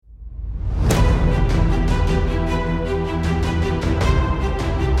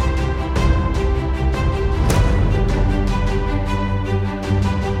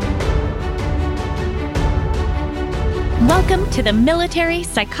to the Military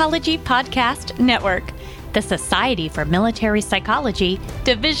Psychology Podcast Network. The Society for Military Psychology,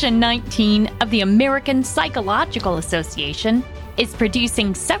 Division 19 of the American Psychological Association, is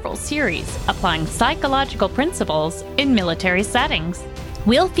producing several series applying psychological principles in military settings.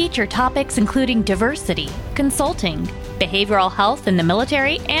 We'll feature topics including diversity, consulting, behavioral health in the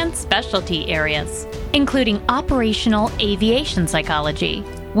military, and specialty areas, including operational aviation psychology.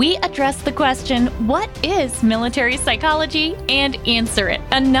 We address the question, what is military psychology, and answer it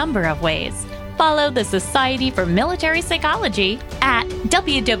a number of ways. Follow the Society for Military Psychology at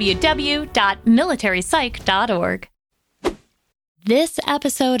www.militaripsych.org. This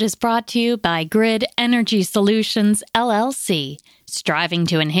episode is brought to you by Grid Energy Solutions, LLC, striving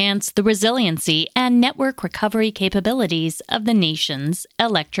to enhance the resiliency and network recovery capabilities of the nation's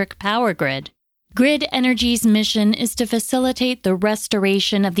electric power grid. Grid Energy's mission is to facilitate the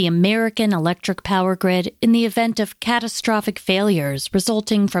restoration of the American electric power grid in the event of catastrophic failures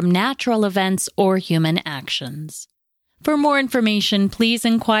resulting from natural events or human actions. For more information, please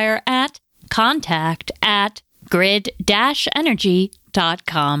inquire at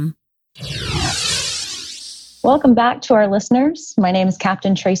contact@grid-energy.com. Welcome back to our listeners. My name is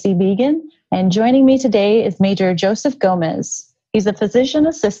Captain Tracy Began, and joining me today is Major Joseph Gomez. He's a physician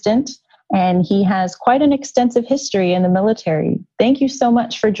assistant, and he has quite an extensive history in the military. Thank you so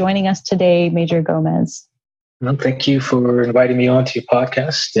much for joining us today, Major Gomez. Well, thank you for inviting me onto your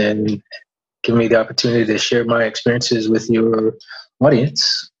podcast and giving me the opportunity to share my experiences with your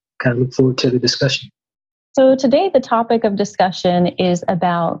audience. Kind of look forward to the discussion. So today the topic of discussion is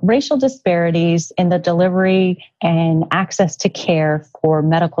about racial disparities in the delivery and access to care for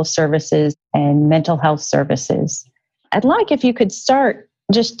medical services and mental health services. I'd like if you could start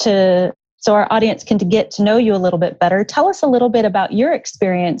so our audience can get to know you a little bit better. Tell us a little bit about your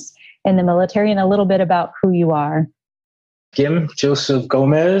experience in the military and a little bit about who you are. Kim Joseph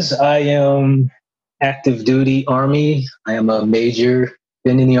Gomez. I am active duty Army. I am a major,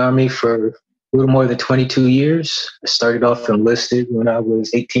 been in the Army for a little more than 22 years. I started off enlisted when I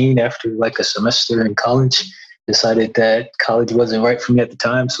was 18 after like a semester in college. Decided that college wasn't right for me at the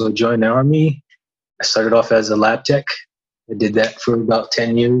time, so I joined the Army. I started off as a lab tech. I did that for about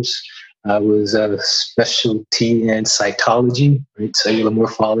 10 years. I was a specialty in cytology, right? Cellular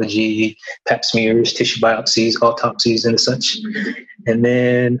morphology, pap smears, tissue biopsies, autopsies, and such. And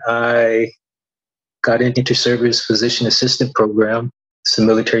then I got an inter-service physician assistant program. It's the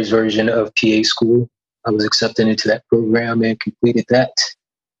military's version of PA school. I was accepted into that program and completed that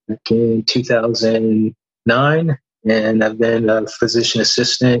back in 2009. And I've been a physician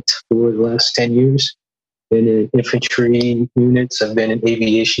assistant for the last 10 years. Been in infantry units. I've been in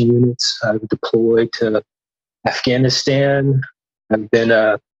aviation units. I've deployed to Afghanistan. I've been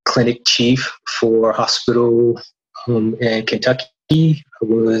a clinic chief for a hospital in Kentucky. I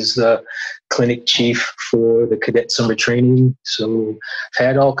was a clinic chief for the cadet summer training. So I've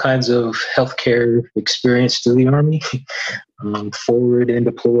had all kinds of healthcare experience through the Army. Forward and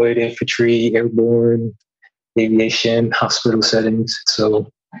deployed infantry, airborne, aviation, hospital settings.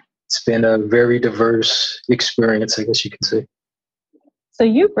 So it's been a very diverse experience, I guess you could say. So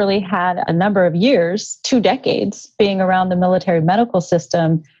you've really had a number of years, 2 decades, being around the military medical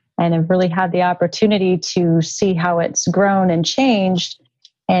system and have really had the opportunity to see how it's grown and changed,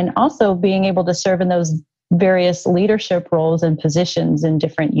 and also being able to serve in those various leadership roles and positions in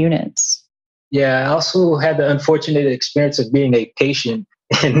different units. Yeah, I also had the unfortunate experience of being a patient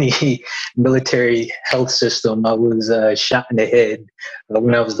in the military health system. I was shot in the head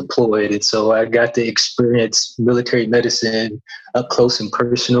when I was deployed. And so I got to experience military medicine up close and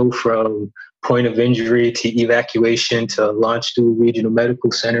personal, from point of injury to evacuation to launch to regional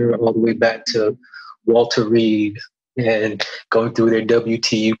medical center, all the way back to Walter Reed and going through their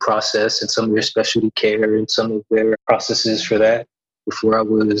WTU process and some of their specialty care and some of their processes for that before I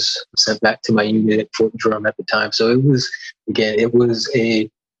was sent back to my unit at Fort Drum at the time. So it was a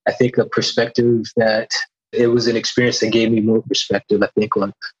perspective that it was an experience that gave me more perspective, I think,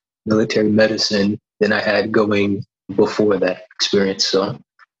 on military medicine than I had going before that experience. So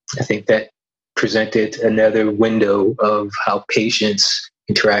I think that presented another window of how patients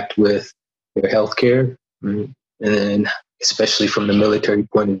interact with their healthcare. And then, especially from the military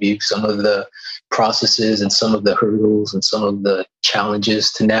point of view, some of the processes and some of the hurdles and some of the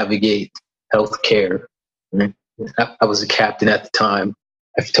challenges to navigate healthcare. Right? I was a captain at the time.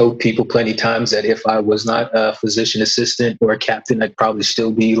 I've told people plenty of times that if I was not a physician assistant or a captain, I'd probably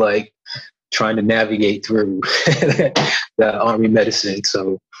still be like trying to navigate through the Army medicine.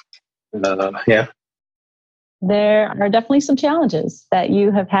 So, yeah. There are definitely some challenges that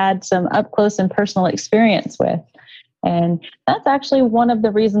you have had some up close and personal experience with. And that's actually one of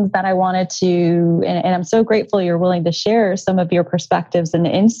the reasons that I wanted to, and I'm so grateful you're willing to share some of your perspectives and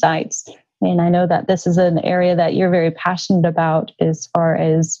insights. And I know that this is an area that you're very passionate about as far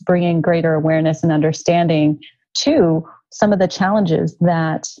as bringing greater awareness and understanding to some of the challenges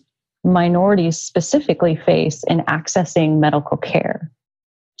that minorities specifically face in accessing medical care.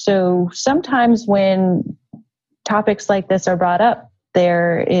 So sometimes when topics like this are brought up,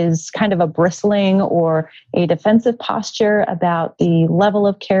 there is kind of a bristling or a defensive posture about the level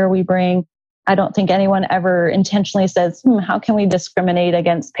of care we bring. I don't think anyone ever intentionally says, how can we discriminate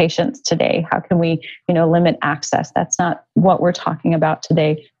against patients today? How can we, limit access? That's not what we're talking about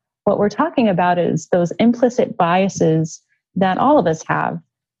today. What we're talking about is those implicit biases that all of us have,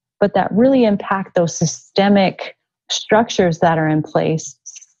 but that really impact those systemic structures that are in place,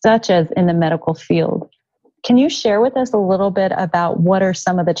 such as in the medical field. Can you share with us a little bit about what are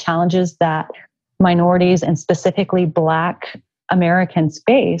some of the challenges that minorities and specifically Black Americans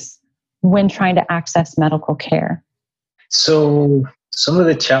face when trying to access medical care? So some of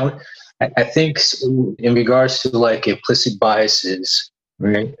the challenge, I think in regards to like implicit biases,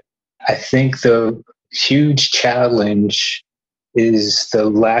 right? I think the huge challenge is the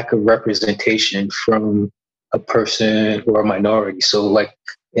lack of representation from a person or a minority. So like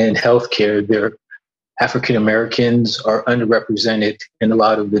in healthcare, African Americans are underrepresented in a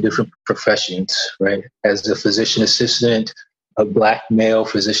lot of the different professions, right? As a physician assistant, a Black male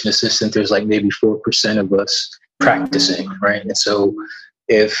physician assistant, there's like maybe 4% of us practicing, right? And so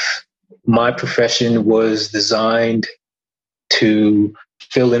if my profession was designed to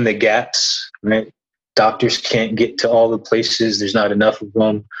fill in the gaps, right? Doctors can't get to all the places. There's not enough of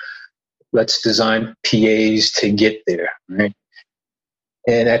them. Let's design PAs to get there, right?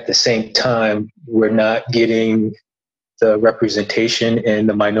 And at the same time, we're not getting the representation in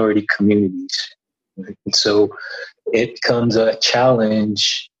the minority communities. Right? And so it becomes a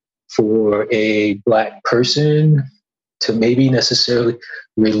challenge for a Black person to maybe necessarily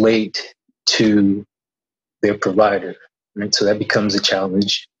relate to their provider. Right? So that becomes a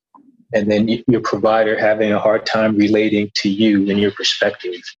challenge. And then your provider having a hard time relating to you and your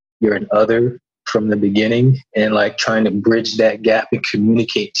perspective. You're an other from the beginning, and like trying to bridge that gap and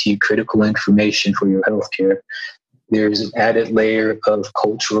communicate to you critical information for your healthcare. There's an added layer of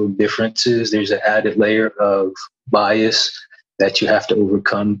cultural differences. There's an added layer of bias that you have to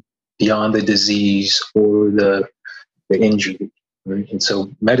overcome beyond the disease or the injury. Right? And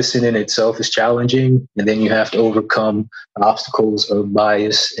so medicine in itself is challenging, and then you have to overcome obstacles of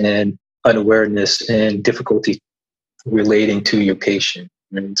bias and unawareness and difficulty relating to your patient.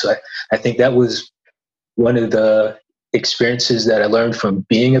 And so I think that was one of the experiences that I learned from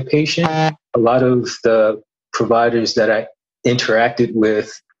being a patient. A lot of the providers that I interacted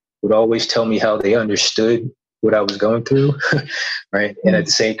with would always tell me how they understood what I was going through, right? And at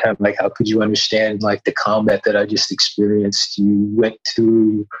the same time, like, how could you understand like the combat that I just experienced? You went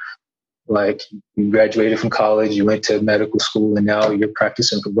to, like, you graduated from college, you went to medical school, and now you're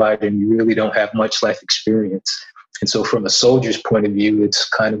practicing provider, and you really don't have much life experience. And so from a soldier's point of view, it's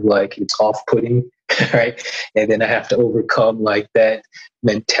kind of like it's off-putting, right? And then I have to overcome like that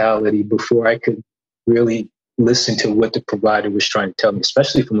mentality before I could really listen to what the provider was trying to tell me,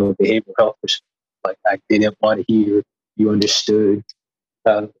 especially from a behavioral health perspective. Like I didn't want to hear you understood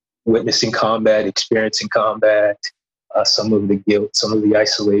witnessing combat, experiencing combat, some of the guilt, some of the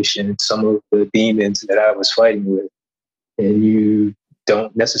isolation, some of the demons that I was fighting with. And you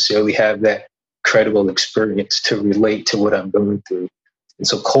don't necessarily have that credible experience to relate to what I'm going through. And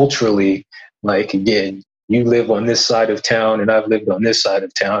so culturally, like, again, you live on this side of town and I've lived on this side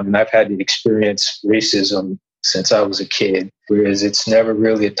of town, and I've had to experience racism since I was a kid, whereas it's never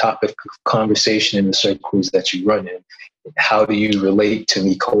really a topic of conversation in the circles that you run in. How do you relate to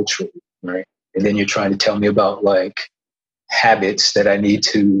me culturally, right? And then you're trying to tell me about like habits that I need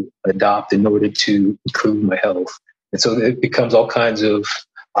to adopt in order to improve my health. And so it becomes all kinds of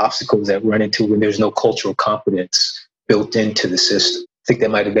obstacles that run into when there's no cultural competence built into the system. I think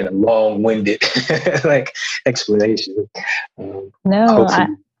that might have been a long-winded like explanation. No,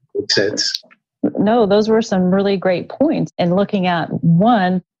 makes sense. No, those were some really great points. And looking at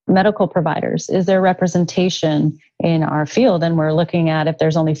one, medical providers, is there representation in our field? And we're looking at if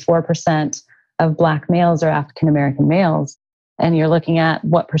there's only 4% of Black males or African American males, and you're looking at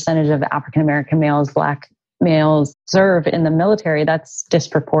what percentage of African American males, Black males serve in the military, that's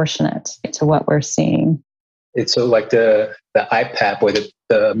disproportionate to what we're seeing. It's so like the IPAP or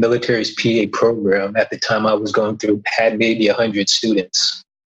the military's PA program at the time I was going through had maybe 100 students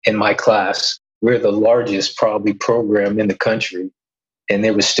in my class. We're the largest probably program in the country. And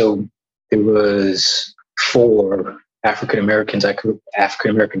there was 4 African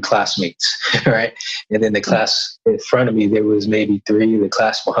American classmates, right? And then the class in front of me, there was maybe 3. The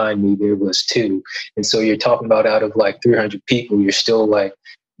class behind me, there was 2. And so you're talking about out of like 300 people, you're still like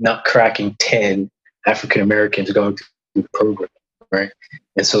not cracking 10 African Americans going through the program, right?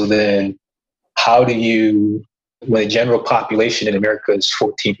 And so then how do you, when the general population in America is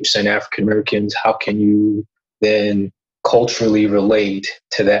 14% African Americans, how can you then culturally relate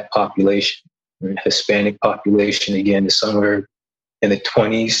to that population? Right? Hispanic population, again, is somewhere in the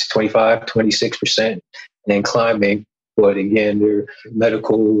 20s, 25, 26%, and climbing. But again, their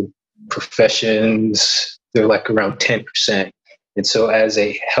medical professions, they're like around 10%. And so as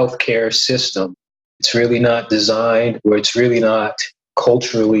a healthcare system, it's really not designed, or it's really not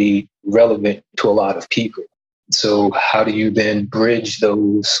culturally relevant to a lot of people. So how do you then bridge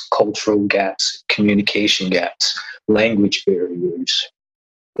those cultural gaps, communication gaps, language barriers?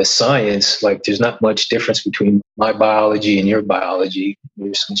 The science, like there's not much difference between my biology and your biology.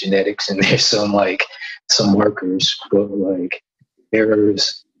 There's some genetics and there's some markers, but like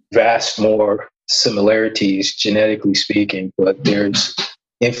there's vast more similarities genetically speaking, but there's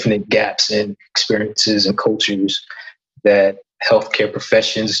infinite gaps in experiences and cultures that healthcare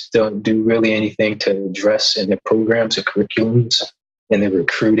professions don't do really anything to address in their programs or curriculums and their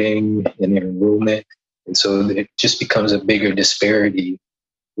recruiting and their enrollment. And so it just becomes a bigger disparity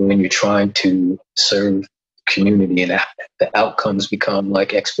when you're trying to serve the community, and the outcomes become like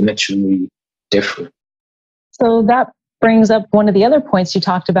exponentially different. So that brings up one of the other points you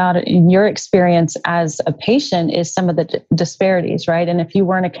talked about in your experience as a patient is some of the disparities, right? And if you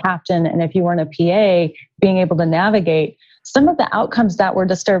weren't a captain and if you weren't a PA, being able to navigate some of the outcomes that were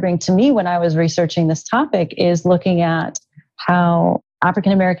disturbing to me when I was researching this topic is looking at how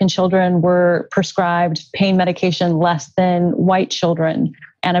African American children were prescribed pain medication less than white children,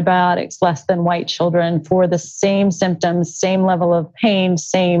 antibiotics less than white children for the same symptoms, same level of pain,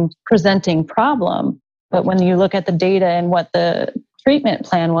 same presenting problem. But when you look at the data and what the treatment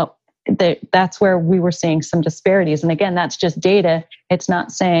plan, that's where we were seeing some disparities. And again, that's just data. It's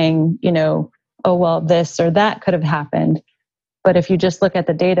not saying, oh, well, this or that could have happened. But if you just look at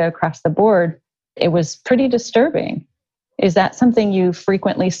the data across the board, it was pretty disturbing. Is that something you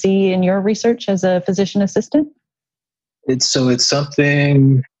frequently see in your research as a physician assistant? It's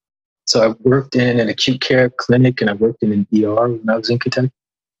something. So I worked in an acute care clinic and I worked in an ER when I was in Kentucky.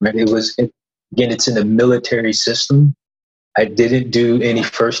 Right? It's in the military system. I didn't do any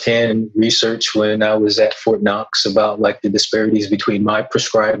firsthand research when I was at Fort Knox about like the disparities between my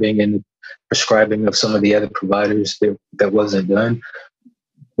prescribing and the prescribing of some of the other providers. That wasn't done.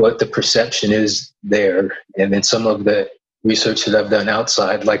 What the perception is there, and then some of the research that I've done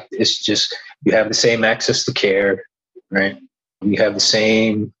outside, like it's just you have the same access to care, right? You have the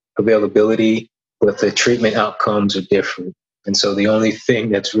same availability, but the treatment outcomes are different. And so the only thing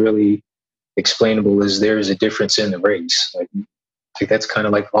that's really explainable is there is a difference in the race. Like that's kind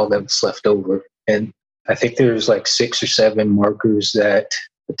of like all that's left over. And I think there's like 6 or 7 markers that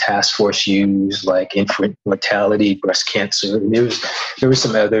the task force used, like infant mortality, breast cancer. And there was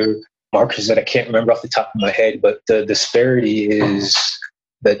some other markers that I can't remember off the top of my head, but the disparity is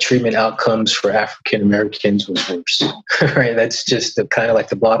the treatment outcomes for African Americans was worse, right? That's just kind of like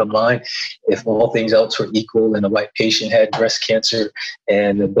the bottom line. If all things else were equal and the white patient had breast cancer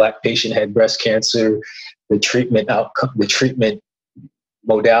and the black patient had breast cancer, the treatment outcome, the treatment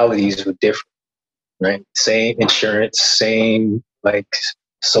modalities were different, right? Same insurance, same like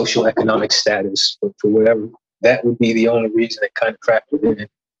social economic status, but for whatever, that would be the only reason it kind of factored in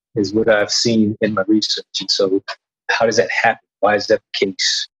is what I've seen in my research. And so how does that happen? Why is that the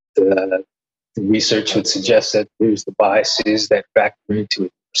case? The research would suggest that there's the biases that factor into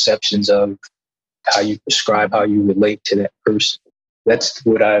it, perceptions of how you prescribe, how you relate to that person. That's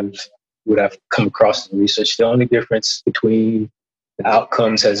what I've come across in the research. The only difference between the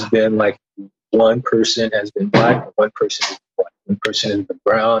outcomes has been like one person has been black, and one person is white. One person has been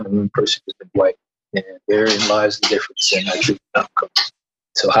brown, and one person has been white. And therein lies the difference in our treatment outcomes.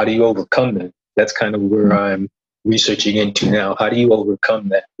 So how do you overcome that? That's kind of where I'm researching into now. How do you overcome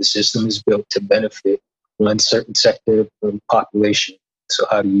that? The system is built to benefit one certain sector of the population. So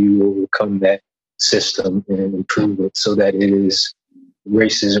how do you overcome that system and improve it so that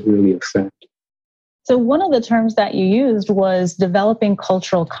race isn't really a factor? So one of the terms that you used was developing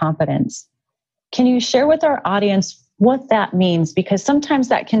cultural competence. Can you share with our audience what that means? Because sometimes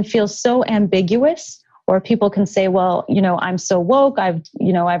that can feel so ambiguous. Or people can say, well, I'm so woke. I've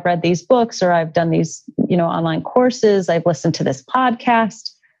read these books or I've done these, online courses. I've listened to this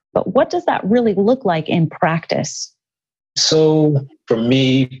podcast. But what does that really look like in practice? So for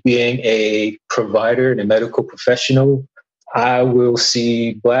me, being a provider and a medical professional, I will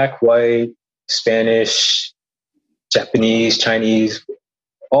see Black, white, Spanish, Japanese, Chinese,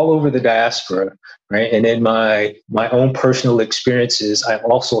 all over the diaspora, right? And in my own personal experiences, I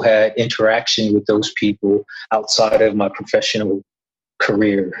also had interaction with those people outside of my professional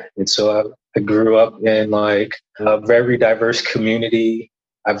career. And so I grew up in like a very diverse community.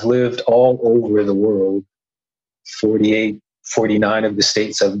 I've lived all over the world, 48, 49 of the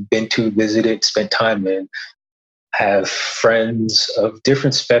states I've been to, visited, spent time in, have friends of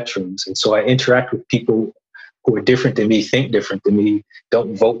different spectrums. And so I interact with people who are different than me, think different than me,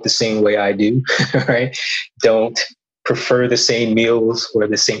 don't vote the same way I do, right? Don't prefer the same meals or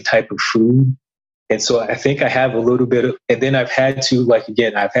the same type of food. And so I think I have a little bit of, and then I've had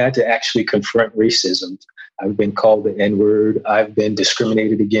to actually confront racism. I've been called the N-word. I've been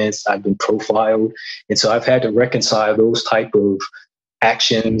discriminated against. I've been profiled. And so I've had to reconcile those type of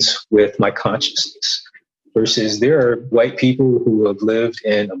actions with my consciousness versus there are white people who have lived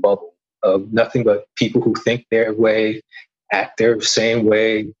in a bubble of nothing but people who think their way, act their same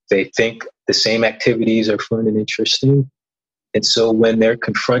way. They think the same activities are fun and interesting. And so when they're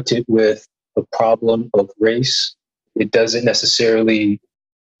confronted with a problem of race, it doesn't necessarily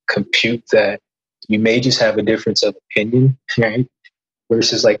compute that you may just have a difference of opinion, right?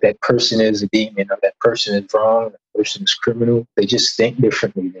 Versus like that person is a demon or that person is wrong, that person is criminal. They just think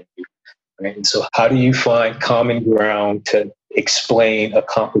differently than you, right? And so how do you find common ground to explain a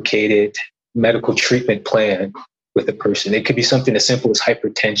complicated medical treatment plan with a person? It could be something as simple as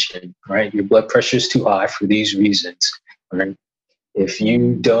hypertension, right? Your blood pressure is too high for these reasons, right? If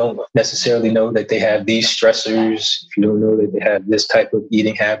you don't necessarily know that they have these stressors, if you don't know that they have this type of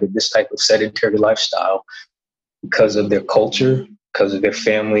eating habit, this type of sedentary lifestyle because of their culture, because of their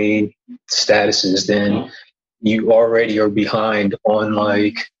family statuses, then you already are behind on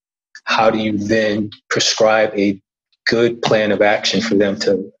like, how do you then prescribe a good plan of action for them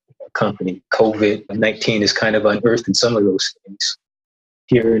to accompany? COVID-19 is kind of unearthed some of those things.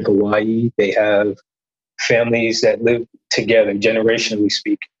 Here in Hawaii, they have families that live together, generationally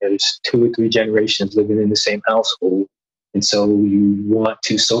speaking. There's 2 or 3 generations living in the same household. And so you want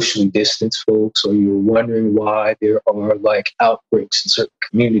to socially distance folks, or you're wondering why there are like outbreaks in certain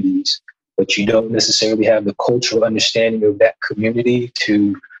communities, but you don't necessarily have the cultural understanding of that community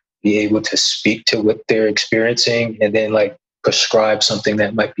to be able to speak to what they're experiencing and then like prescribe something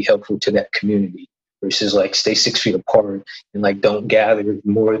that might be helpful to that community versus like stay 6 feet apart and like don't gather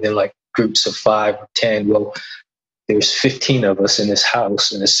more than like groups of 5 or 10. Well, there's 15 of us in this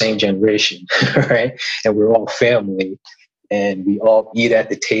house in the same generation, right? And we're all family and we all eat at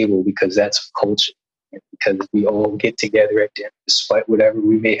the table because that's culture, right? Because we all get together at dinner despite whatever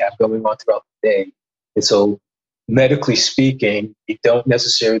we may have going on throughout the day. And so medically speaking, you don't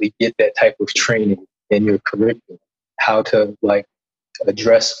necessarily get that type of training in your curriculum, how to like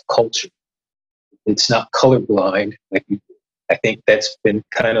address culture. It's not colorblind. Like I think that's been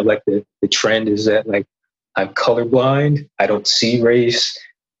kind of like the trend is that like I'm colorblind, I don't see race,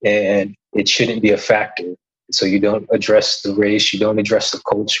 and it shouldn't be a factor. So you don't address the race, you don't address the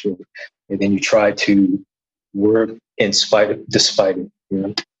culture, and then you try to work despite it, you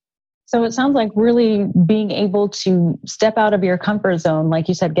know? So it sounds like really being able to step out of your comfort zone, like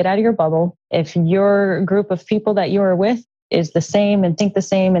you said, get out of your bubble. If your group of people that you are with is the same and think the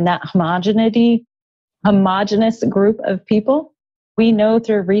same in that homogeneous group of people, we know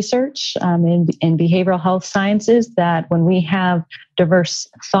through research in behavioral health sciences that when we have diverse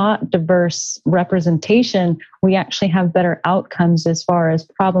thought, diverse representation, we actually have better outcomes as far as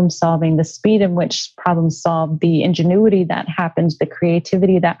problem solving, the speed in which problems solve, the ingenuity that happens, the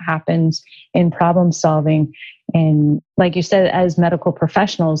creativity that happens in problem solving. And like you said, as medical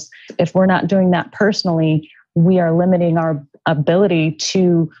professionals, if we're not doing that personally, we are limiting our ability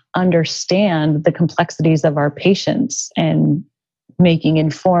to understand the complexities of our patients and making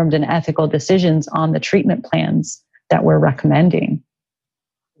informed and ethical decisions on the treatment plans that we're recommending.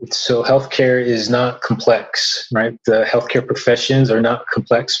 So healthcare is not complex, right? The healthcare professions are not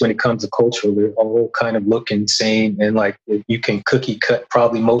complex when it comes to culture. They're all kind of looking same, and like you can cookie cut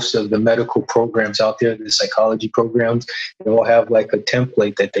probably most of the medical programs out there, the psychology programs, they all have like a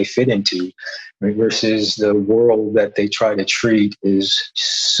template that they fit into, right? Versus the world that they try to treat is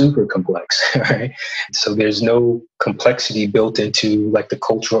super complex, right? So there's no complexity built into like the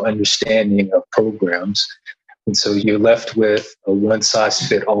cultural understanding of programs. And so you're left with a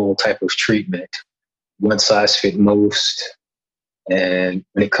one-size-fit-all type of treatment, one-size-fit-most. And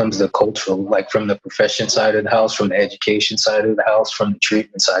when it comes to cultural, like from the profession side of the house, from the education side of the house, from the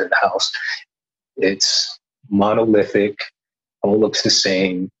treatment side of the house, it's monolithic, all looks the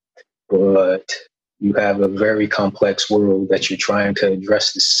same, but you have a very complex world that you're trying to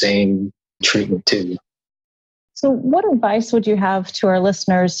address the same treatment to. So what advice would you have to our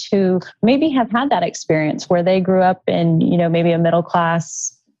listeners who maybe have had that experience where they grew up in, maybe a middle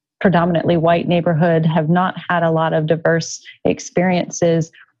class, predominantly white neighborhood, have not had a lot of diverse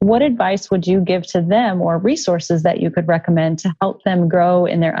experiences? What advice would you give to them, or resources that you could recommend to help them grow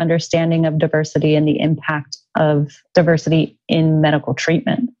in their understanding of diversity and the impact of diversity in medical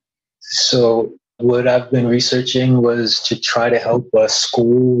treatment? So what I've been researching was to try to help a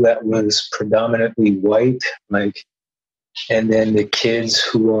school that was predominantly white, and then the kids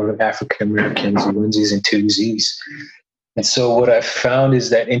who are African Americans, onesies and twosies. And so what I found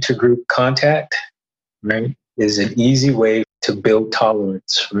is that intergroup contact, right, is an easy way to build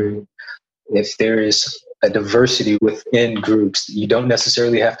tolerance, right? If there is a diversity within groups, you don't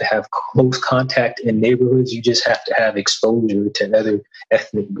necessarily have to have close contact in neighborhoods. You just have to have exposure to other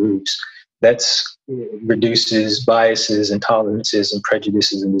ethnic groups. That reduces biases and tolerances and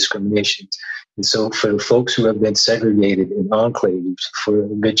prejudices and discriminations. And so for the folks who have been segregated in enclaves for a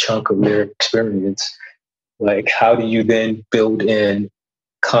good chunk of their experience, how do you then build in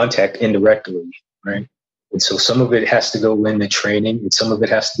contact indirectly, right? And so some of it has to go in the training, and some of it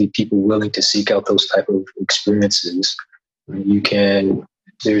has to be people willing to seek out those type of experiences.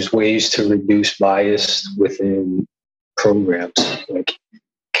 There's ways to reduce bias within programs, like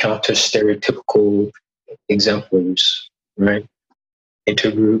counter stereotypical exemplars, right?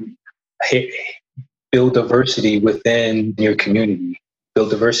 Intergroup, build diversity within your community, build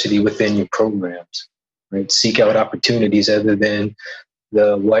diversity within your programs, right? Seek out opportunities other than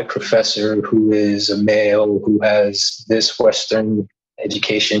the white professor who is a male, who has this Western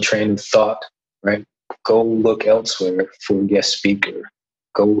education train of thought, right? Go look elsewhere for a guest speaker.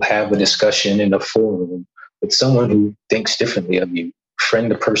 Go have a discussion in a forum with someone who thinks differently of you.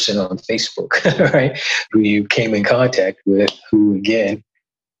 Friend a person on Facebook, right? Who you came in contact with, who again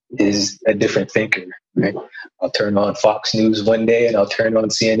is a different thinker, right? I'll turn on Fox News one day and I'll turn on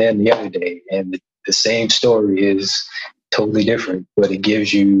CNN the other day, and the same story is totally different, but it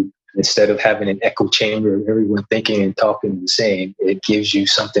gives you, instead of having an echo chamber of everyone thinking and talking the same, it gives you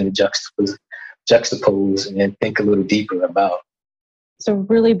something to juxtapose and think a little deeper about. So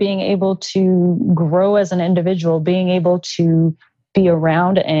really being able to grow as an individual, being able to be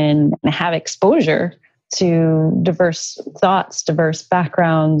around and have exposure to diverse thoughts, diverse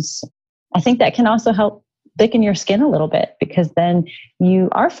backgrounds, I think that can also help thicken your skin a little bit, because then you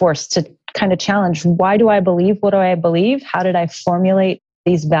are forced to kind of challenge, why do I believe what do I believe? How did I formulate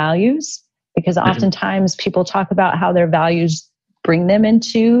these values? Because oftentimes people talk about how their values bring them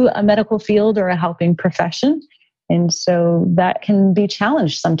into a medical field or a helping profession. And so that can be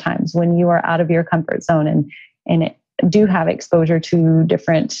challenged sometimes when you are out of your comfort zone and do have exposure to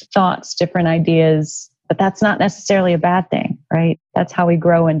different thoughts, different ideas. But that's not necessarily a bad thing, right? That's how we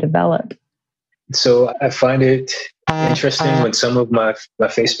grow and develop. So I find it interesting when some of my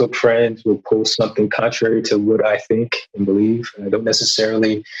Facebook friends will post something contrary to what I think and believe. I don't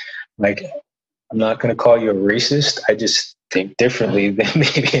necessarily, I'm not going to call you a racist. I just think differently than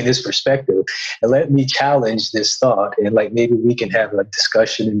maybe in this perspective. And let me challenge this thought, and maybe we can have a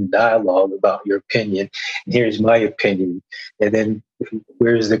discussion and dialogue about your opinion. And here's my opinion. And then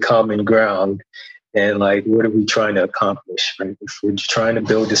where's the common ground? And what are we trying to accomplish? Right? If we're trying to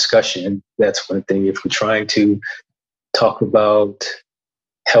build discussion, that's one thing. If we're trying to talk about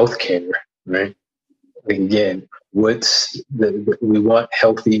healthcare, right? Again, we want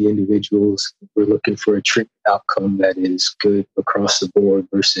healthy individuals. We're looking for a treatment outcome that is good across the board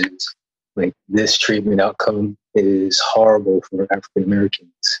versus this treatment outcome is horrible for African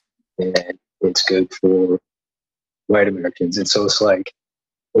Americans and it's good for white Americans. And so it's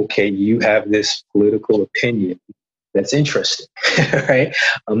okay, you have this political opinion that's interesting, right?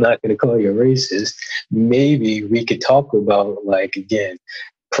 I'm not going to call you a racist. Maybe we could talk about, again,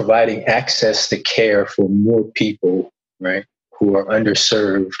 providing access to care for more people, right, who are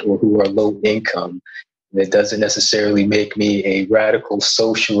underserved or who are low income. That doesn't necessarily make me a radical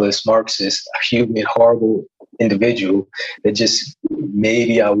socialist, Marxist, human, horrible individual. That just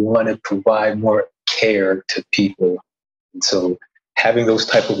maybe I want to provide more care to people. And so having those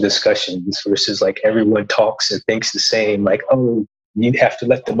type of discussions versus everyone talks and thinks the same, oh, you have to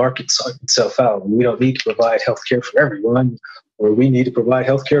let the market sort itself out. We don't need to provide healthcare for everyone, or we need to provide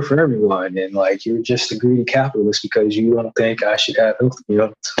healthcare for everyone. And you're just a greedy capitalist because you don't think I should have health.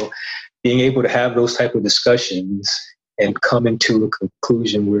 So being able to have those type of discussions and coming to a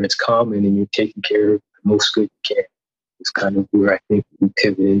conclusion where it's common and you're taking care of the most good you can is kind of where I think we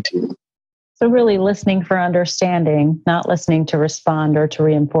pivot into. So really listening for understanding, not listening to respond or to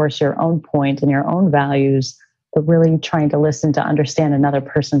reinforce your own point and your own values, but really trying to listen to understand another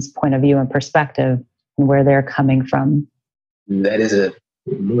person's point of view and perspective and where they're coming from. That is a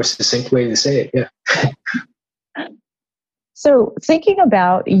more succinct way to say it, yeah. So thinking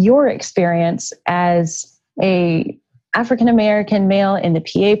about your experience as a African-American male in the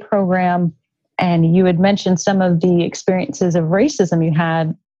PA program, and you had mentioned some of the experiences of racism you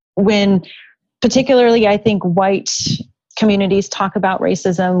had when, particularly, I think white communities talk about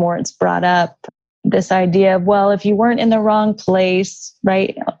racism, or it's brought up this idea of, well, if you weren't in the wrong place,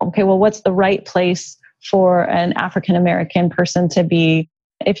 right? Okay, well, what's the right place for an African-American person to be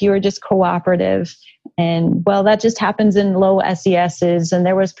if you were just cooperative? And well, that just happens in low SESs, and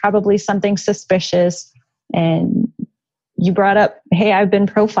there was probably something suspicious. And you brought up, hey, I've been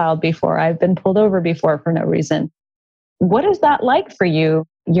profiled before. I've been pulled over before for no reason. What is that like for you?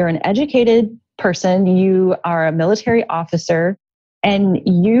 You're an educated person. You are a military officer, and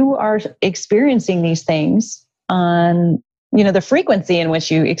you are experiencing these things on, the frequency in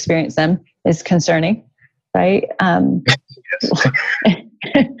which you experience them is concerning, right?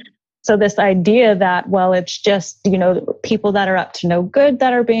 So this idea that, well, it's just, people that are up to no good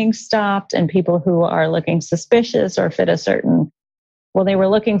that are being stopped, and people who are looking suspicious or fit a certain, well, they were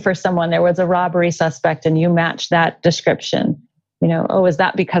looking for someone, there was a robbery suspect and you match that description. Oh, is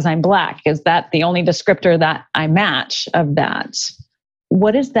that because I'm Black? Is that the only descriptor that I match of that?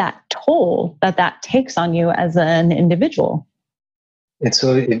 What is that toll that takes on you as an individual? And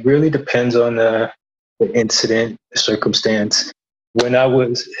so it really depends on the incident, the circumstance.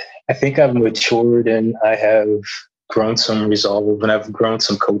 I think I've matured and I have grown some resolve and I've grown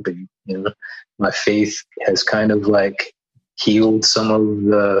some coping. My faith has kind of like healed some of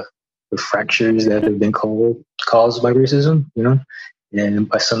the fractures that have been caused by racism, and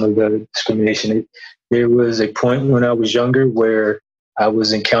by some of the discrimination. There was a point when I was younger where I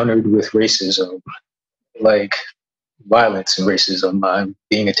was encountered with racism, like violence and racism. I'm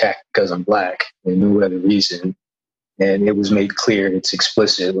being attacked because I'm Black and no other reason. And it was made clear, it's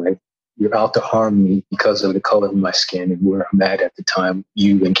explicit, like, you're out to harm me because of the color of my skin and where I'm at the time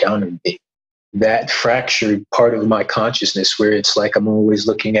you encountered me. That fractured part of my consciousness where it's like I'm always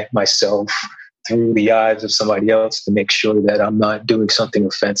looking at myself through the eyes of somebody else to make sure that I'm not doing something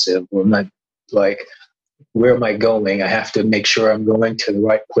offensive, or I'm not, like, where am I going? I have to make sure I'm going to the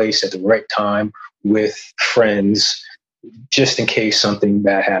right place at the right time with friends, just in case something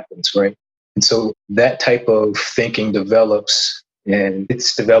bad happens, right? And so that type of thinking develops, and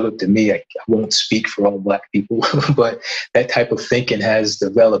it's developed in me. I won't speak for all Black people, but that type of thinking has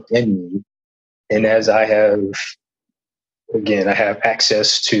developed in me. And as I have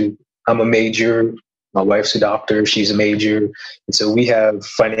access to, I'm a major, my wife's a doctor, she's a major. And so we have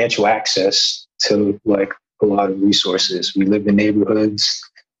financial access to like a lot of resources. We live in neighborhoods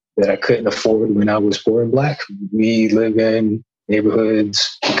that I couldn't afford when I was poor and Black. We live in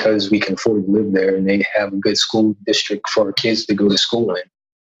neighborhoods because we can afford to live there, and they have a good school district for our kids to go to school in.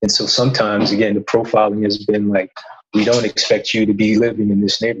 And so sometimes, again, the profiling has been like, we don't expect you to be living in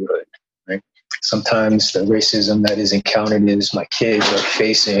this neighborhood, right? Sometimes the racism that is encountered is my kids are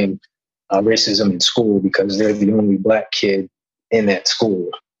facing racism in school because they're the only Black kid in that school,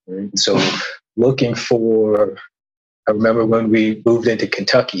 right? And so I remember when we moved into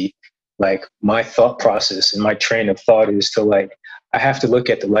Kentucky, like my thought process and my train of thought is to like, I have to look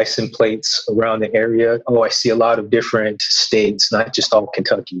at the license plates around the area. Oh, I see a lot of different states, not just all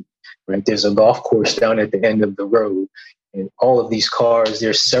Kentucky, right? There's a golf course down at the end of the road, and all of these cars,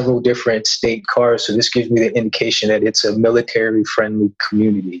 there's several different state cars. So this gives me the indication that it's a military friendly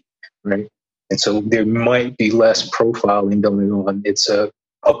community, right? And so there might be less profiling going on. It's a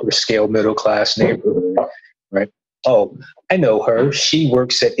upper scale middle class neighborhood, right? Oh, I know her. She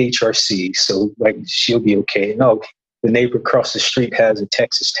works at HRC, so like she'll be okay. No, the neighbor across the street has a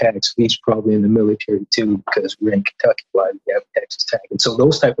Texas tag, so he's probably in the military too because we're in Kentucky. Why we have a Texas tag? And so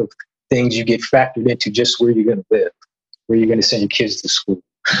those type of things you get factored into just where you're going to live, where you're going to send your kids to school,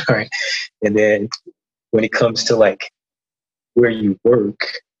 right? And then when it comes to like where you work,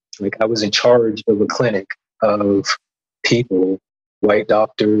 like I was in charge of a clinic of people, white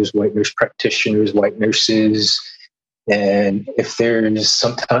doctors, white nurse practitioners, white nurses. And if there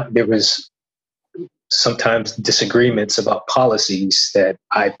was sometimes disagreements about policies that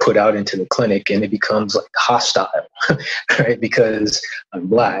I put out into the clinic, and it becomes like hostile, right? Because I'm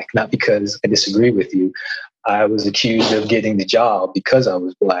Black, not because I disagree with you. I was accused of getting the job because I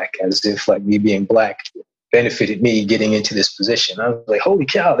was Black, as if like me being Black benefited me getting into this position. I was like, holy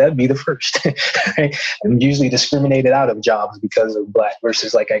cow, that'd be the first. Right? I'm usually discriminated out of jobs because of Black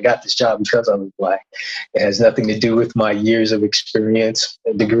versus like I got this job because I was Black. It has nothing to do with my years of experience,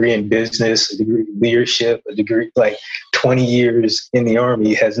 a degree in business, a degree in leadership, a degree like 20 years in the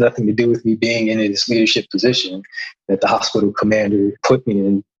Army has nothing to do with me being in this leadership position that the hospital commander put me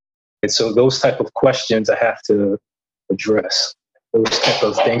in. And so those type of questions I have to address. Those type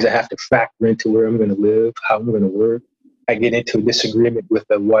of things I have to factor into where I'm going to live, how I'm going to work. I get into a disagreement with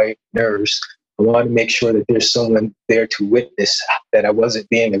a white nurse. I want to make sure that there's someone there to witness that I wasn't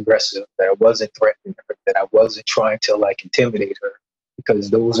being aggressive, that I wasn't threatening her, that I wasn't trying to like intimidate her, because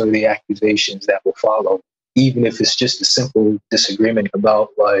those are the accusations that will follow. Even if it's just a simple disagreement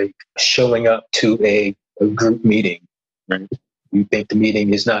about like showing up to a group meeting, right? You think the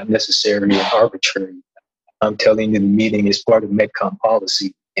meeting is not necessarily arbitrary. I'm telling you the meeting is part of MedCom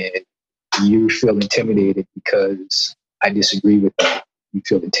policy, and you feel intimidated because I disagree with that. You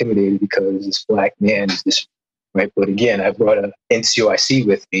feel intimidated because this Black man is this, right? But again, I brought a NCOIC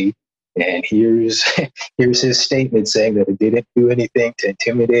with me, and here's his statement saying that it didn't do anything to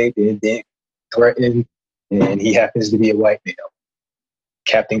intimidate, it didn't threaten, and he happens to be a white male.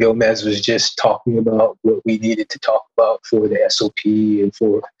 Captain Gomez was just talking about what we needed to talk about for the SOP and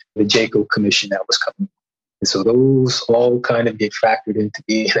for the JCAHO commission that was coming. And so those all kind of get factored into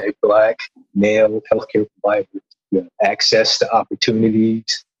being a Black male healthcare provider. You have access to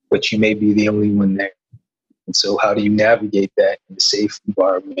opportunities, but you may be the only one there. And so how do you navigate that in a safe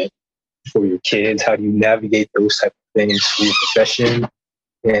environment for your kids? How do you navigate those type of things for your profession?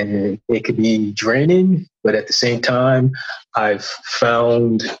 And it could be draining, but at the same time, I've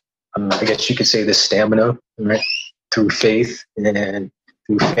found, I guess you could say, the stamina, right, through faith and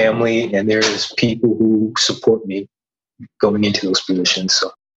through family, and there's people who support me going into those positions.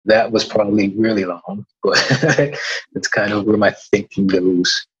 So that was probably really long, but that's kind of where my thinking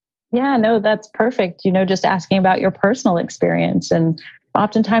goes. Yeah, no, that's perfect. Just asking about your personal experience. And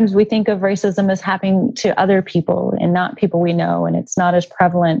oftentimes we think of racism as happening to other people and not people we know, and it's not as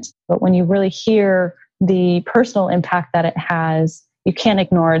prevalent. But when you really hear the personal impact that it has, you can't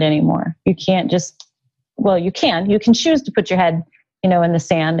ignore it anymore. You can't just, well, you can choose to put your head in the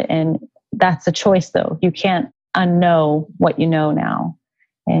sand, and that's a choice though. You can't unknow what you know now.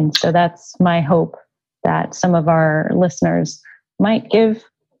 And so that's my hope, that some of our listeners might give,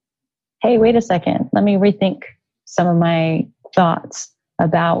 hey, wait a second, let me rethink some of my thoughts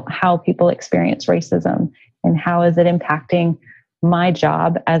about how people experience racism and how is it impacting my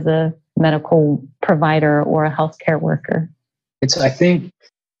job as a medical provider or a healthcare worker.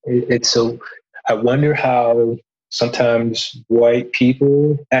 I wonder how sometimes white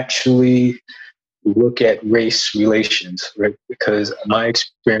people actually look at race relations, right? Because my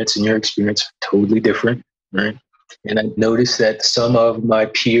experience and your experience are totally different, right? And I noticed that some of my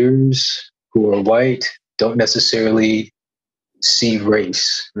peers who are white don't necessarily see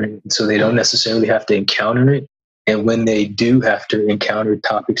race, right? So they don't necessarily have to encounter it. And when they do have to encounter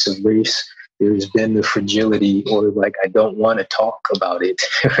topics of race, there's been the fragility or like, I don't want to talk about it,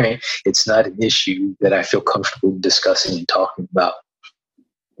 right? It's not an issue that I feel comfortable discussing and talking about.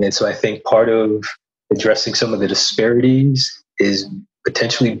 And so I think part of addressing some of the disparities is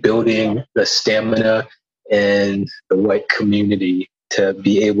potentially building the stamina in the white community to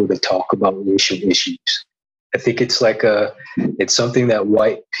be able to talk about racial issues. I think it's something that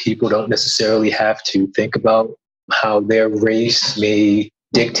white people don't necessarily have to think about, how their race may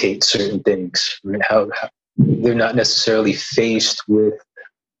dictate certain things, right? How they're not necessarily faced with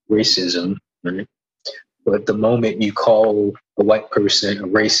racism, right? But the moment you call a white person a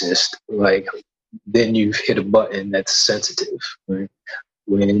racist, like, then you've hit a button that's sensitive, right?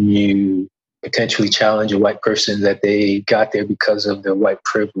 When you potentially challenge a white person that they got there because of their white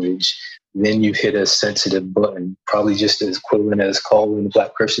privilege, then you hit a sensitive button, probably just as equivalent as calling a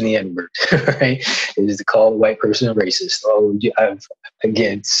Black person the N-word, right? It is to call a white person a racist. Oh, I've,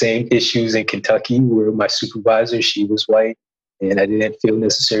 again, same issues in Kentucky where my supervisor, she was white, and I didn't feel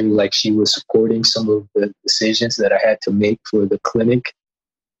necessarily like she was supporting some of the decisions that I had to make for the clinic.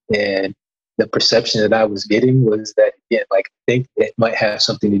 And the perception that I was getting was that, again, like, I think it might have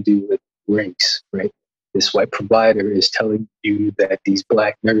something to do with race, right? This white provider is telling you that these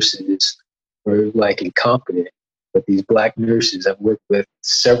Black nurses are like incompetent, but these Black nurses have worked with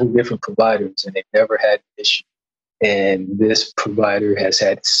several different providers and they've never had an issue. And this provider has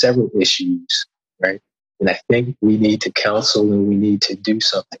had several issues, right? And I think we need to counsel and we need to do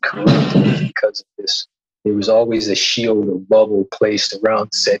something correct because of this. There was always a shield or bubble placed around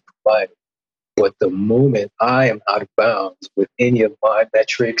said provider. But the moment I am out of bounds with any of my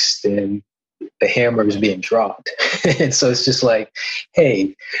metrics, then the hammer is being dropped. And so it's just like,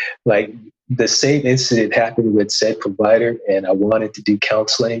 hey, like the same incident happened with said provider, and I wanted to do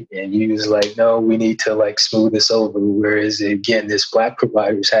counseling, and he was like, no, we need to like smooth this over. Whereas again, this Black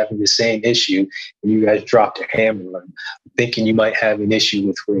provider is having the same issue, and you guys dropped your hammer on him, thinking you might have an issue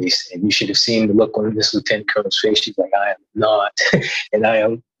with race. And you should have seen the look on this lieutenant colonel's face. She's like, I am not. And I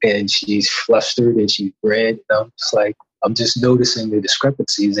am. And she's flustered and she's red. And I'm just like, I'm just noticing the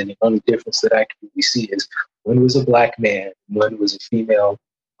discrepancies. And the only difference that I can really see is one was a Black man, one was a female,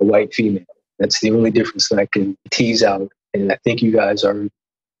 a white female. That's the only difference that I can tease out. And I think you guys are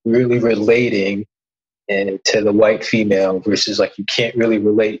really relating to the white female versus like you can't really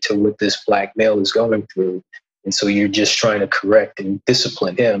relate to what this Black male is going through. And so you're just trying to correct and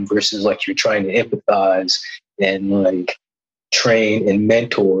discipline him versus like you're trying to empathize and like train and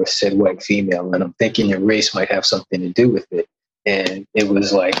mentor said white female. And I'm thinking your race might have something to do with it. And it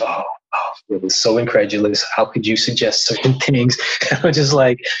was like, oh, it was so incredulous. How could you suggest certain things? I was just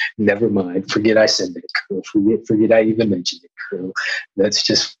like, never mind. Forget I said that, Colonel. Forget I even mentioned it, Colonel. That's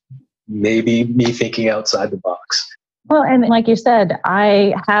just maybe me thinking outside the box. Well, and like you said,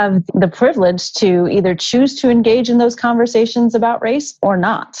 I have the privilege to either choose to engage in those conversations about race or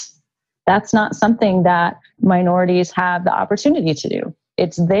not. That's not something that minorities have the opportunity to do.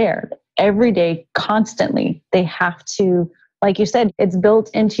 It's there every day, constantly. They have to, like you said, it's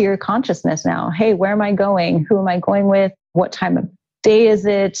built into your consciousness now. Hey, where am I going? Who am I going with? What time of day is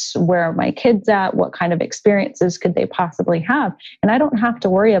it? Where are my kids at? What kind of experiences could they possibly have? And I don't have to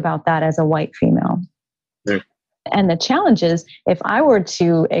worry about that as a white female. Yeah. And the challenge is, if I were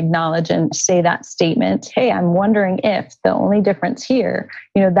to acknowledge and say that statement, hey, I'm wondering if the only difference here,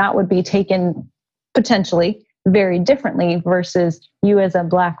 that would be taken potentially very differently versus you as a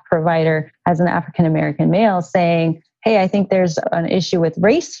Black provider, as an African-American male saying, hey, I think there's an issue with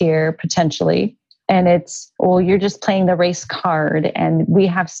race here potentially. And it's, well, you're just playing the race card and we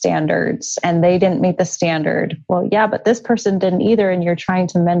have standards and they didn't meet the standard. Well, yeah, but this person didn't either. And you're trying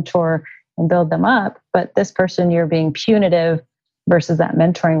to mentor and build them up. But this person, you're being punitive versus that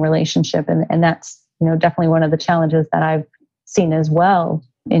mentoring relationship. And that's, definitely one of the challenges that I've seen as well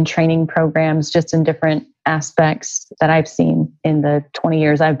in training programs, just in different aspects that I've seen in the 20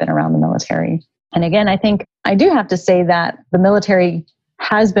 years I've been around the military. And again, I think I do have to say that the military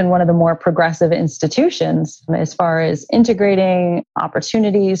has been one of the more progressive institutions as far as integrating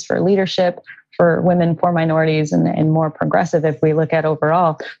opportunities for leadership for women, for minorities, and more progressive if we look at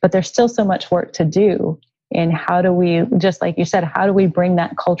overall. But there's still so much work to do. And how do we, just like you said, how do we bring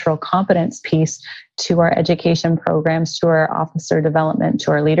that cultural competence piece to our education programs, to our officer development,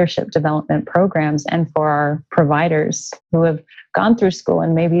 to our leadership development programs, and for our providers who have gone through school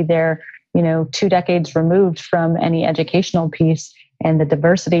and maybe they're, 2 decades removed from any educational piece, and the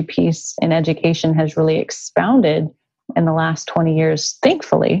diversity piece in education has really expounded in the last 20 years,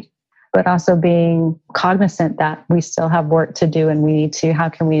 thankfully, but also being cognizant that we still have work to do and we need to, how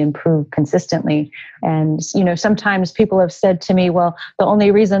can we improve consistently? And, sometimes people have said to me, well, the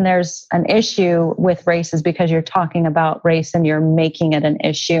only reason there's an issue with race is because you're talking about race and you're making it an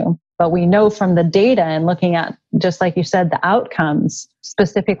issue. But we know from the data and looking at, just like you said, the outcomes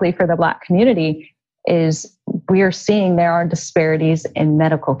specifically for the Black community is we are seeing there are disparities in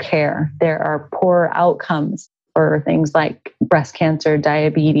medical care. There are poor outcomes for things like breast cancer,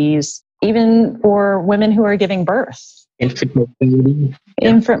 diabetes, even for women who are giving birth.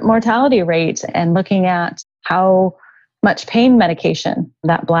 Infant mortality rate, and looking at how much pain medication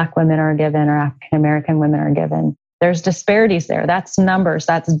that Black women are given or African American women are given. There's disparities there. That's numbers,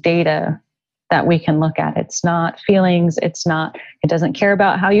 that's data that we can look at. It's not feelings. It doesn't care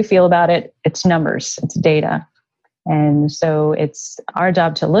about how you feel about it. It's numbers, it's data. And so it's our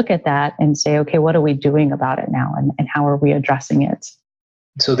job to look at that and say, okay, what are we doing about it now? And how are we addressing it?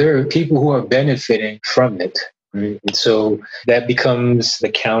 So there are people who are benefiting from it. Right? And so that becomes the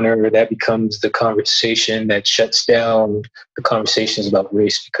counter, that becomes the conversation that shuts down the conversations about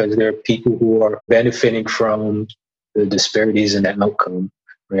race, because there are people who are benefiting from the disparities in that outcome.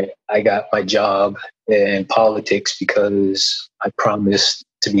 Right? I got my job in politics because I promised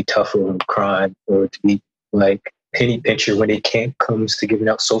to be tougher on crime, or to be like penny pincher when it comes to giving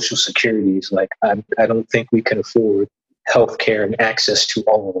out social securities. Like I don't think we can afford healthcare and access to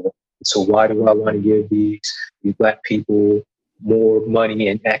all. So why do I want to give these Black people more money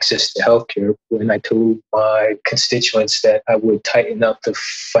and access to healthcare when I told my constituents that I would tighten up the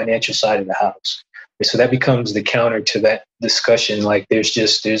financial side of the house? So that becomes the counter to that discussion. Like there's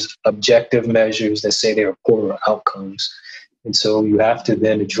objective measures that say there are poorer outcomes. And so you have to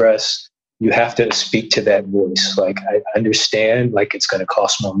then address you have to speak to that voice. Like, I understand, like, it's going to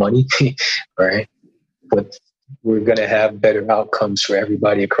cost more money, right? But we're going to have better outcomes for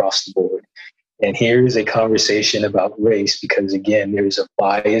everybody across the board. And here's a conversation about race, because again, there's a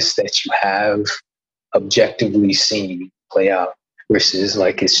bias that you have objectively seen play out, versus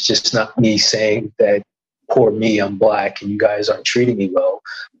like, it's just not me saying that, poor me, I'm Black and you guys aren't treating me well.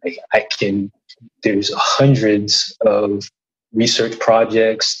 Like, there's hundreds of research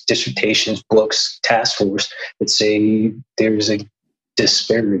projects, dissertations, books, task force that say there's a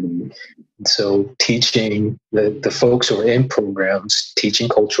disparity. And so teaching the folks who are in programs, teaching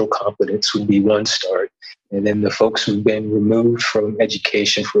cultural competence would be one start. And then the folks who've been removed from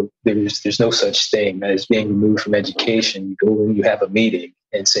education, there's no such thing as being removed from education. You go and you have a meeting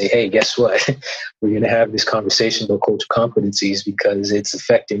and say, hey, guess what? We're going to have this conversation about cultural competencies because it's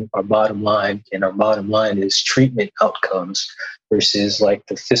affecting our bottom line. And our bottom line is treatment outcomes versus like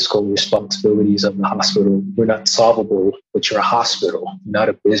the fiscal responsibilities of the hospital. We're not solvable, but you're a hospital, not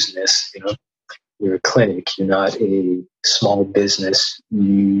a business. You're a clinic. You're not a small business.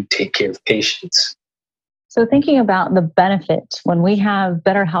 You take care of patients. So thinking about the benefit when we have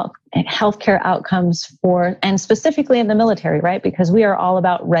better healthcare outcomes and specifically in the military, right? Because we are all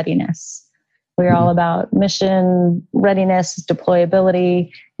about readiness. We are all about mission readiness,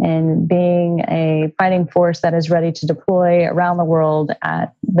 deployability, and being a fighting force that is ready to deploy around the world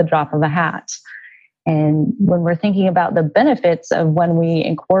at the drop of a hat. And when we're thinking about the benefits of when we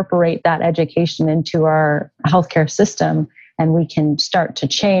incorporate that education into our healthcare system and we can start to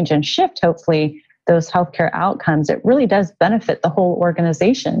change and shift, hopefully, those healthcare outcomes, it really does benefit the whole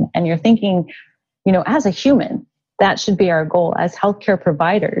organization. And you're thinking, as a human, that should be our goal as healthcare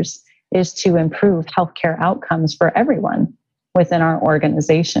providers, is to improve healthcare outcomes for everyone within our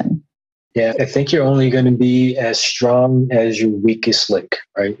organization. Yeah, I think you're only going to be as strong as your weakest link,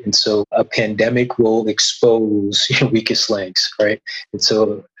 right? And so a pandemic will expose your weakest links, right? And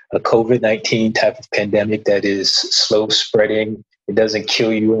so a COVID-19 type of pandemic that is slow spreading, it doesn't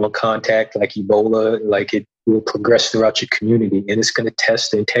kill you on contact like Ebola, like it will progress throughout your community, and it's going to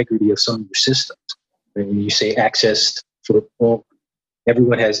test the integrity of some of your systems. When you say access for all,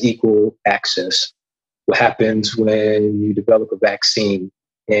 everyone has equal access. What happens when you develop a vaccine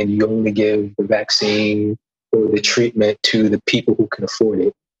and you only give the vaccine or the treatment to the people who can afford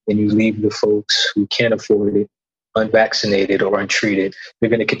it, and you leave the folks who can't afford it unvaccinated or untreated? They're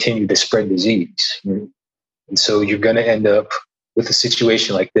going to continue to spread disease. Right? And so you're going to end up with a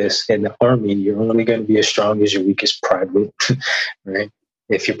situation like this. In the Army, you're only going to be as strong as your weakest private, right?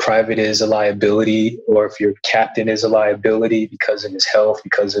 If your private is a liability, or if your captain is a liability because of his health,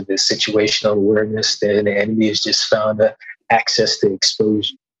 because of his situational awareness, then the enemy has just found access to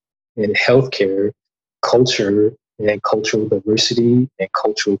expose you. In healthcare, culture and cultural diversity and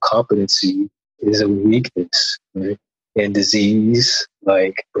cultural competency is a weakness, right? And disease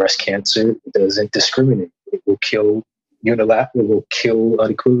like breast cancer doesn't discriminate. It will kill unilaterally, will kill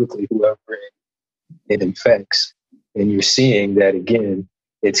unequivocally whoever it infects. And you're seeing that again,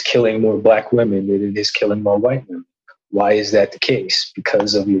 it's killing more Black women than it is killing more white women. Why is that the case?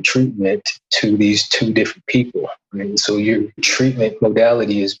 Because of your treatment to these two different people. Right? And so your treatment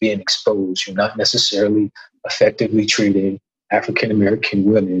modality is being exposed. You're not necessarily effectively treating African American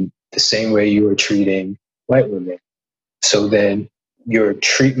women the same way you are treating white women. So then your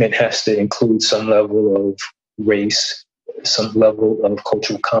treatment has to include some level of race, some level of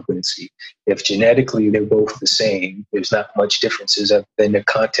cultural competency. If genetically they're both the same, there's not much differences other than the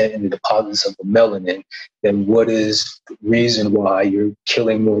content and the deposits of the melanin, then what is the reason why you're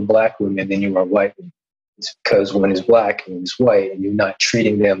killing more Black women than you are white women? It's because one is Black and one is white, and you're not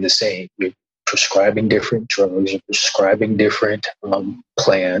treating them the same. You're prescribing different drugs, you're prescribing different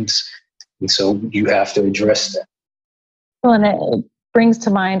plans, and so you have to address that. Well, and it brings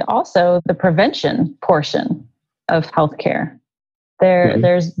to mind also the prevention portion of healthcare.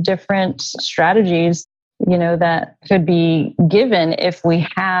 There's different strategies, that could be given if we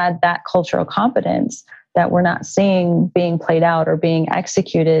had that cultural competence that we're not seeing being played out or being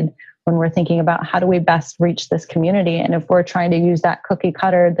executed when we're thinking about how do we best reach this community. And if we're trying to use that cookie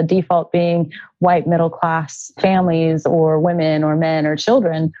cutter, the default being white middle class families or women or men or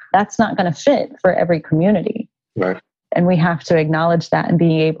children, that's not going to fit for every community. Right. And we have to acknowledge that and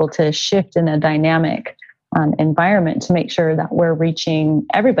being able to shift in a dynamic environment to make sure that we're reaching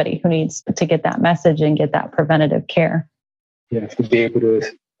everybody who needs to get that message and get that preventative care. You have to be able to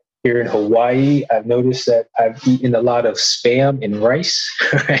Here in Hawaii, I've noticed that I've eaten a lot of Spam and rice,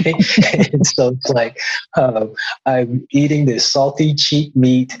 right? And so it's like I'm eating this salty, cheap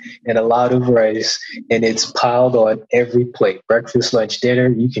meat and a lot of rice, and it's piled on every plate. Breakfast, lunch, dinner,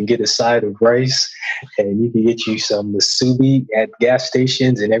 you can get a side of rice, and you can get you some musubi at gas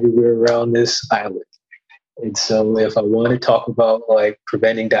stations and everywhere around this island. And so if I want to talk about like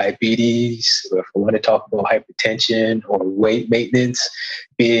preventing diabetes, or if I want to talk about hypertension or weight maintenance,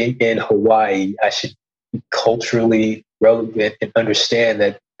 being in Hawaii, I should be culturally relevant and understand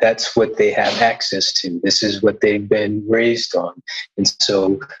that that's what they have access to. This is what they've been raised on. And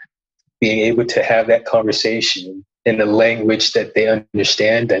so being able to have that conversation in a language that they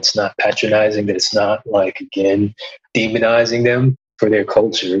understand, that's not patronizing, that's not like, again, demonizing them for their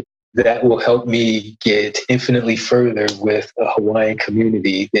culture, that will help me get infinitely further with a Hawaiian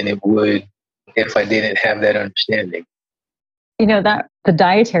community than it would if I didn't have that understanding. That the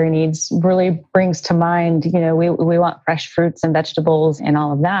dietary needs really brings to mind, we want fresh fruits and vegetables and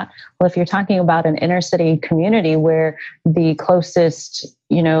all of that. Well, if you're talking about an inner city community where the closest,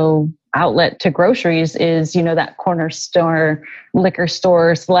 outlet to groceries is, that corner store, liquor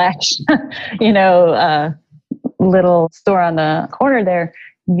store / little store on the corner there,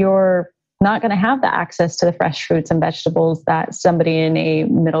 you're not going to have the access to the fresh fruits and vegetables that somebody in a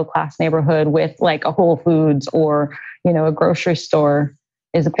middle-class neighborhood with like a Whole Foods or, a grocery store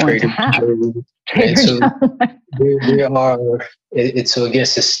is going to have. So so again,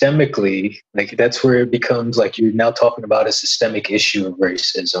 systemically, like that's where it becomes like you're now talking about a systemic issue of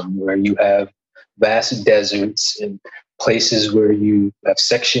racism, where you have vast deserts and places where you have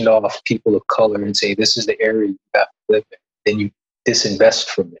sectioned off people of color and say, this is the area you have to live in. Then you disinvest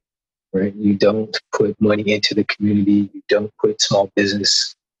from it, right? You don't put money into the community. You don't put small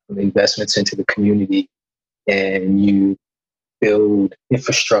business investments into the community, and you build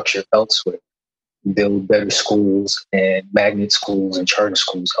infrastructure elsewhere. You build better schools and magnet schools and charter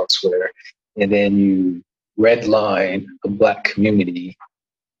schools elsewhere. And then you redline a Black community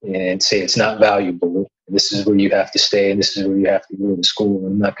and say it's not valuable. This is where you have to stay, and this is where you have to go to school.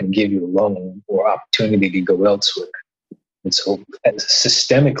 I'm not going to give you a loan or opportunity to go elsewhere. And so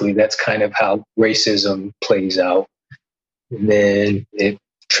systemically, that's kind of how racism plays out. And then it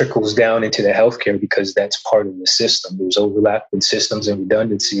trickles down into the healthcare because that's part of the system. There's overlap in systems and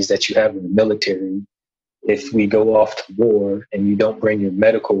redundancies that you have in the military. If we go off to war and you don't bring your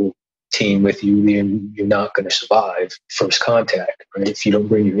medical team with you, then you're not going to survive first contact, right? If you don't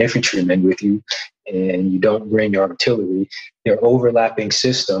bring your infantrymen with you and you don't bring your artillery, there are overlapping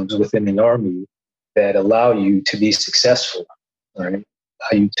systems within an army that allow you to be successful, right?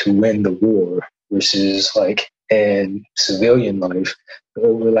 Allow you to win the war versus like in civilian life, the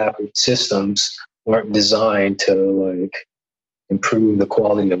overlapping systems weren't designed to like improve the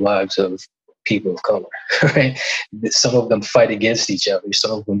quality of lives of people of color, right? Some of them fight against each other.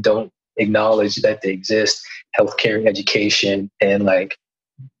 Some of them don't acknowledge that they exist. Healthcare, education, and like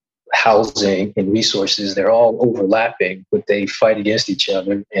housing and resources, they're all overlapping, but they fight against each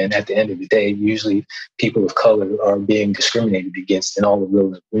other. And at the end of the day, usually people of color are being discriminated against in all of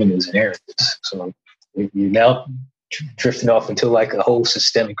those arenas and areas. So you're now drifting off into like a whole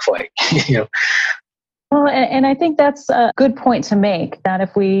systemic fight, Well, and I think that's a good point to make, that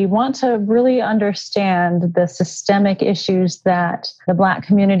if we want to really understand the systemic issues that the Black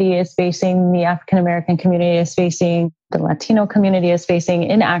community is facing, the African American community is facing, the Latino community is facing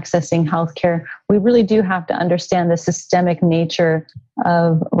in accessing healthcare, we really do have to understand the systemic nature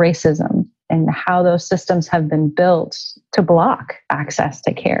of racism and how those systems have been built to block access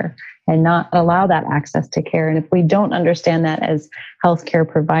to care and not allow that access to care. And if we don't understand that as healthcare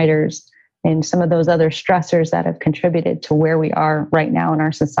providers, and some of those other stressors that have contributed to where we are right now in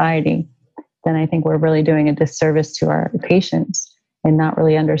our society, then I think we're really doing a disservice to our patients and not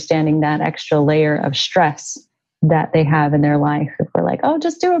really understanding that extra layer of stress that they have in their life. If we're like, oh,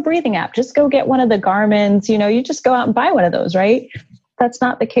 just do a breathing app, just go get one of the Garmins, you just go out and buy one of those, right? That's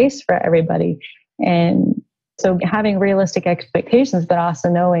not the case for everybody. And so having realistic expectations, but also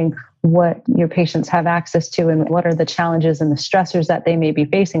knowing what your patients have access to and what are the challenges and the stressors that they may be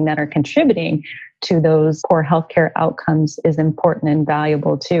facing that are contributing to those poor healthcare outcomes is important and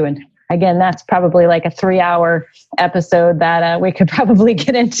valuable too. And again, that's probably like a 3-hour episode that we could probably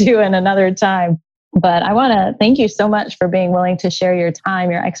get into in another time. But I want to thank you so much for being willing to share your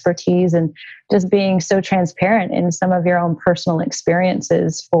time, your expertise, and just being so transparent in some of your own personal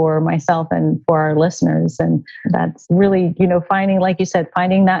experiences for myself and for our listeners. And that's really, finding, like you said,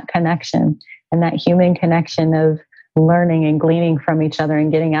 finding that connection and that human connection of learning and gleaning from each other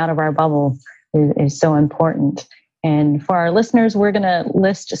and getting out of our bubble is so important. And for our listeners, we're going to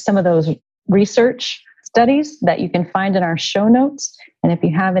list some of those research studies that you can find in our show notes. And if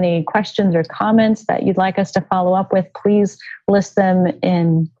you have any questions or comments that you'd like us to follow up with, please list them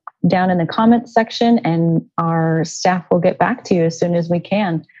down in the comments section, and our staff will get back to you as soon as we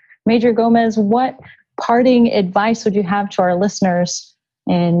can. Major Gomez, what parting advice would you have to our listeners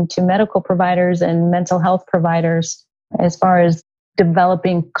and to medical providers and mental health providers as far as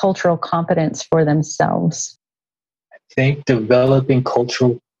developing cultural competence for themselves? I think developing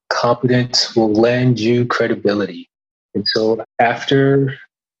cultural competence will lend you credibility. And so after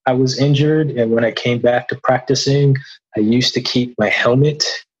I was injured and when I came back to practicing, I used to keep my helmet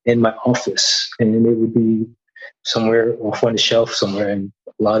in my office, and it would be somewhere off on the shelf somewhere. And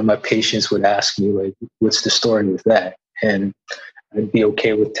a lot of my patients would ask me, like, what's the story with that? And I'd be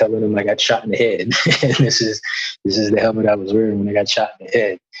okay with telling them I got shot in the head. And this is the helmet I was wearing when I got shot in the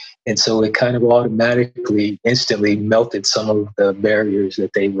head. And so it kind of automatically, instantly melted some of the barriers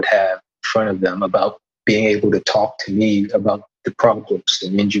that they would have in front of them about being able to talk to me about the problems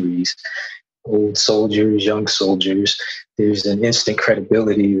and injuries. Old soldiers, young soldiers, there's an instant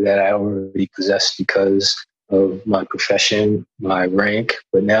credibility that I already possess because of my profession, my rank.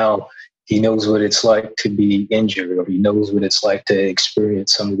 But now he knows what it's like to be injured, or he knows what it's like to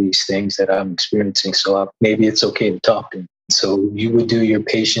experience some of these things that I'm experiencing. So maybe it's okay to talk to him. So you would do your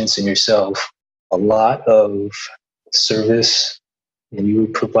patients and yourself a lot of service, and you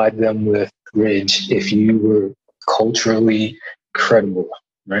would provide them with bridge if you were culturally credible,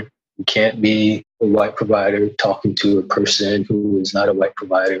 right? You can't be a white provider talking to a person who is not a white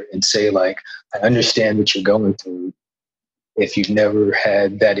provider and say, like, I understand what you're going through, if you've never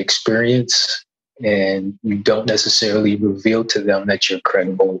had that experience and you don't necessarily reveal to them that you're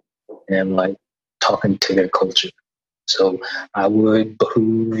credible and like talking to their culture. So it would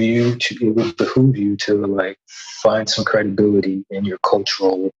behoove you to like find some credibility in your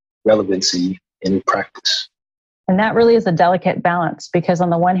cultural relevancy in your practice. And that really is a delicate balance, because on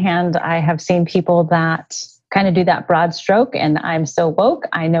the one hand, I have seen people that kind of do that broad stroke, and I'm so woke.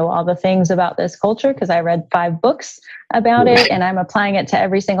 I know all the things about this culture because I read 5 books about it, and I'm applying it to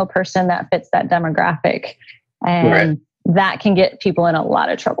every single person that fits that demographic. And that can get people in a lot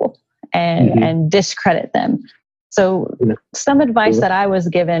of trouble and discredit them. So some advice that I was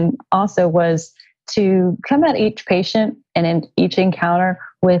given also was to come at each patient and in each encounter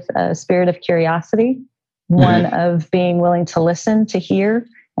with a spirit of curiosity, one of being willing to listen, to hear,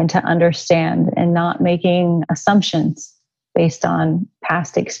 and to understand, and not making assumptions based on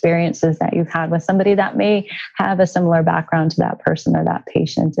past experiences that you've had with somebody that may have a similar background to that person or that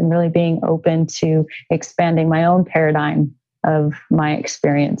patient, and really being open to expanding my own paradigm of my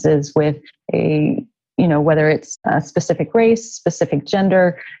experiences with whether it's a specific race, specific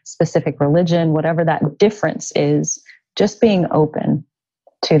gender, specific religion, whatever that difference is, just being open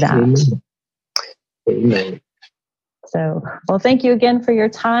to that. Amen. So, well, thank you again for your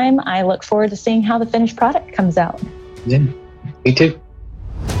time. I look forward to seeing how the finished product comes out. Yeah, me too.